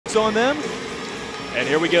On them. And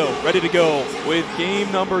here we go, ready to go with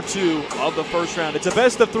game number 2 of the first round. It's a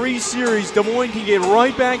best-of-3 series. Des Moines can get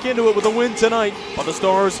right back into it with a win tonight, but the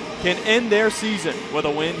Stars can end their season with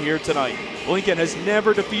a win here tonight. Lincoln has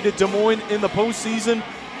never defeated Des Moines in the postseason.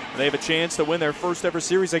 They have a chance to win their first ever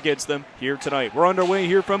series against them here tonight. We're underway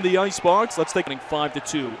here from the Icebox. Let's take it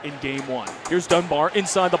 5-2 in game 1. Here's Dunbar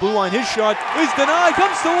inside the blue line. His shot is denied.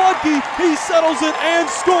 Comes to Ludke. He settles it and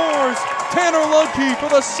scores. Tanner Ludke for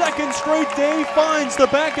the second straight day finds the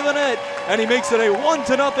back of the net, and he makes it a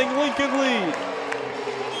 1-0 Lincoln lead.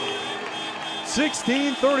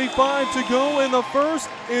 16:35 to go in the first.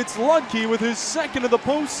 It's Ludke with his second of the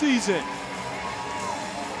postseason.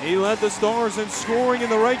 He led the Stars in scoring in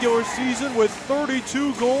the regular season with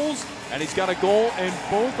 32 goals, and he's got a goal in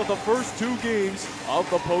both of the first 2 games of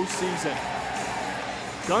the postseason.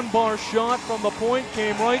 Dunbar's shot from the point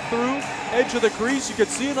came right through, edge of the crease. You could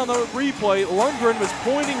see it on the replay. Lundgren was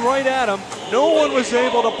pointing right at him. No one was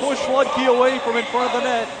able to push Ludke away from in front of the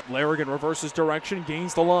net. Larrigan reverses direction,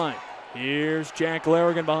 gains the line. Here's Jack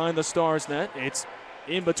Larrigan behind the Stars net. It's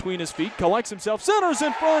in between his feet, collects himself, centers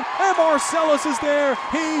in front, and Marcellus is there.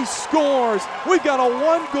 He scores. We've got a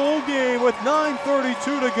 1-goal game with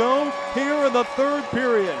 9:32 to go here in the third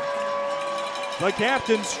period. The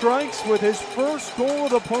captain strikes with his first goal of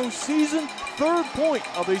the postseason, 3rd point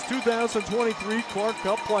of these 2023 Clark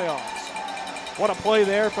Cup playoffs. What a play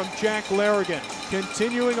there from Jack Larrigan.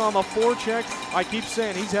 Continuing on the forecheck, I keep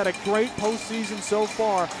saying he's had a great postseason so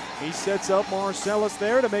far. He sets up Marcellus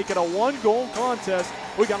there to make it a 1-goal contest.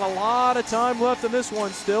 We got a lot of time left in this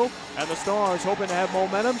one still, and the Stars hoping to have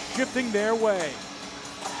momentum shifting their way.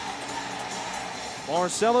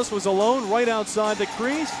 Marcellus was alone right outside the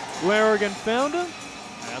crease. Larrigan found him,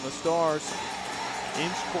 and the Stars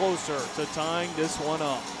inch closer to tying this one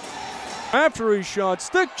up. After his shot,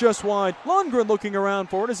 stick just wide. Lundgren looking around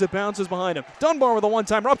for it as it bounces behind him. Dunbar with a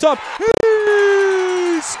one-timer up top.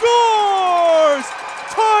 He scores!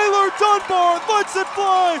 Tyler Dunbar lets it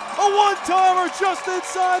fly. A one-timer just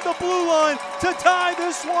inside the blue line to tie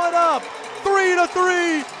this one up.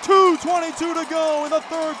 3-3, 2:22 to go in the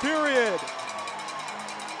third period.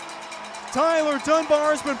 Tyler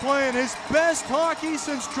Dunbar has been playing his best hockey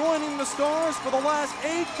since joining the Stars for the last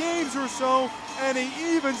 8 games or so, and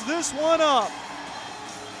he evens this one up.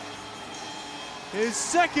 His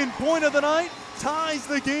second point of the night ties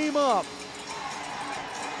the game up.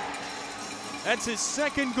 That's his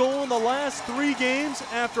second goal in the last 3 games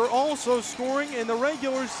after also scoring in the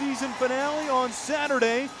regular season finale on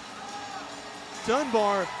Saturday.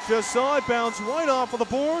 Dunbar just saw it bounce right off of the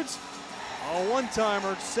boards. A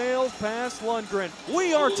one-timer sails past Lundgren.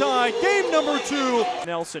 We are tied. Game number 2.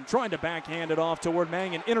 Nelson trying to backhand it off toward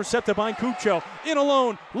Mangan. Intercepted by Kupcho. In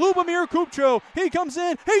alone. Lubomir Kupcho. He comes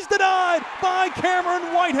in. He's denied by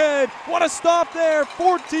Cameron Whitehead. What a stop there.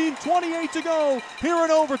 14:28 to go here in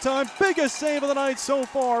overtime. Biggest save of the night so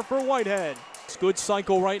far for Whitehead. It's good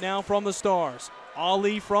cycle right now from the Stars.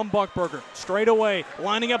 Ali from Buckberger. Straight away.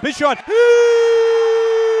 Lining up his shot.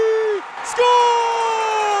 He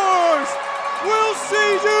scores! We'll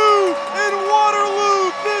see you in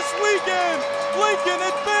Waterloo this weekend. Lincoln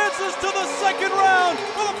advances to the second round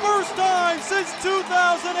for the first time since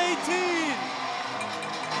 2018.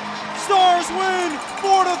 Stars win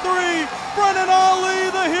 4-3. Brennan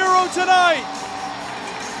Ali, the hero tonight.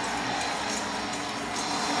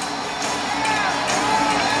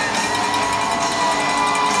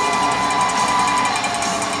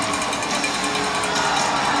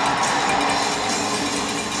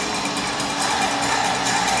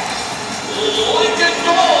 Lincoln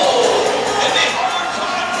goal in the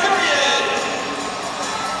overtime period.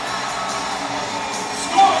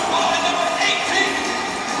 Scored by number 18,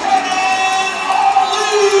 Brennan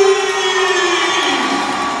Ali.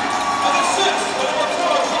 An assist to number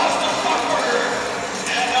 12, Austin Buckberger.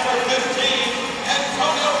 And number 15,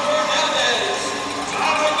 Antonio Fernandez.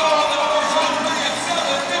 Time to go in the overtime period,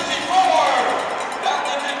 7:54. That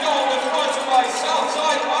Lincoln goal was sponsored by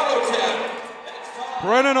Southside Auto Tip.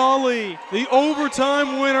 Brennan Ali, the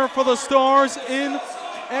overtime winner for the Stars in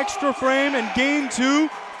extra frame in game 2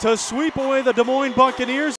 to sweep away the Des Moines Buccaneers.